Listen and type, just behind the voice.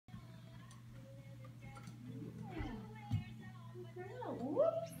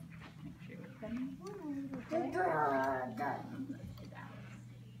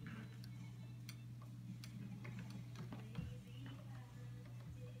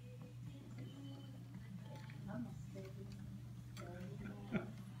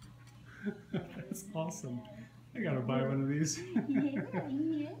awesome. I gotta buy one of these. Yeah.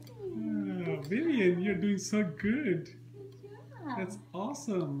 Vivian, you're doing so good. Good job. That's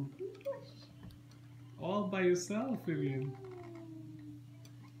awesome. All by yourself, Vivian.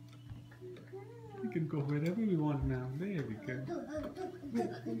 We can go wherever we want now. There we go.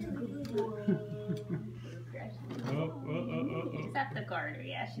 She's at the garter,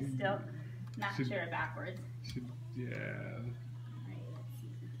 yeah. She's still not sure backwards. Yeah. Alright, let's see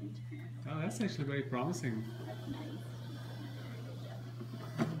if we can turn. Oh, that's actually very promising. That's nice.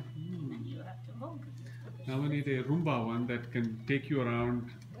 You have to hold. Now we need a Roomba one that can take you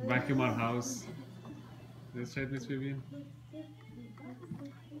around, vacuum our house. That's right, Miss Vivian. Whoops,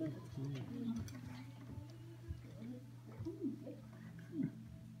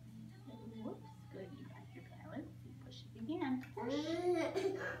 good. You got your balance. You push it again. Push.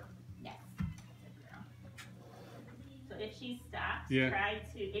 Yes. Good girl. So if she stops, try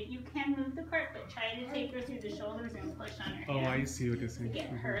to, if you can move the cart, but try to take her through the shoulders and push on her hands. Oh, I see what you're saying. To get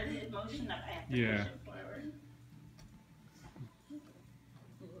her the motion up, I have to push it forward.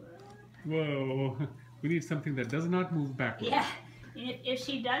 Whoa. We need something that does not move backwards. Yeah. If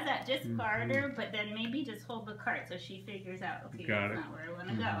she does that, just guard her, but then maybe just hold the cart so she figures out, okay, that's not where I want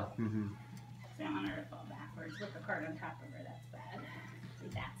to go. So I don't want her to fall backwards with the cart on top of her. That's bad. See,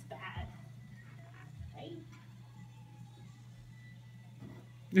 that's bad. Right?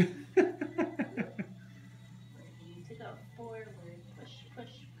 Where do you need to go? Forward. Push,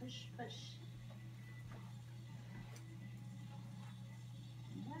 push, push, push.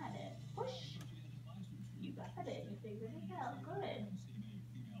 You got it. Push. You got it. You figured it out. Good.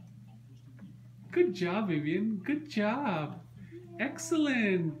 Good job, Vivian. Good job.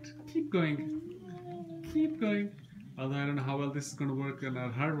 Excellent. Keep going. Keep going. Although I don't know how well this is going to work on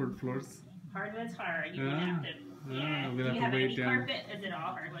our hardwood floors. Hardwood's hard. You're gonna have to. Yeah. We'll Do you have have to wait any down. carpet? Is it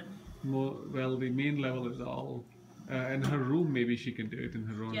all hardwood? Well, the main level is all. In her room, maybe she can do it in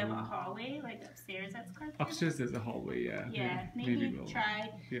her own Do you have a room. hallway, like upstairs that's carpet? Upstairs there's a hallway, yeah. Yeah, maybe we'll. try.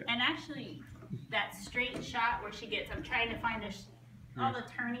 Yeah. And actually, that straight shot where she gets, I'm trying to find all the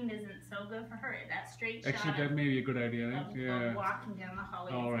turning isn't so good for her. That straight shot. Actually, that may be a good idea, right? Of walking down the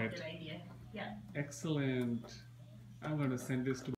hallway is a good idea. Yeah. Excellent. I'm going to send this to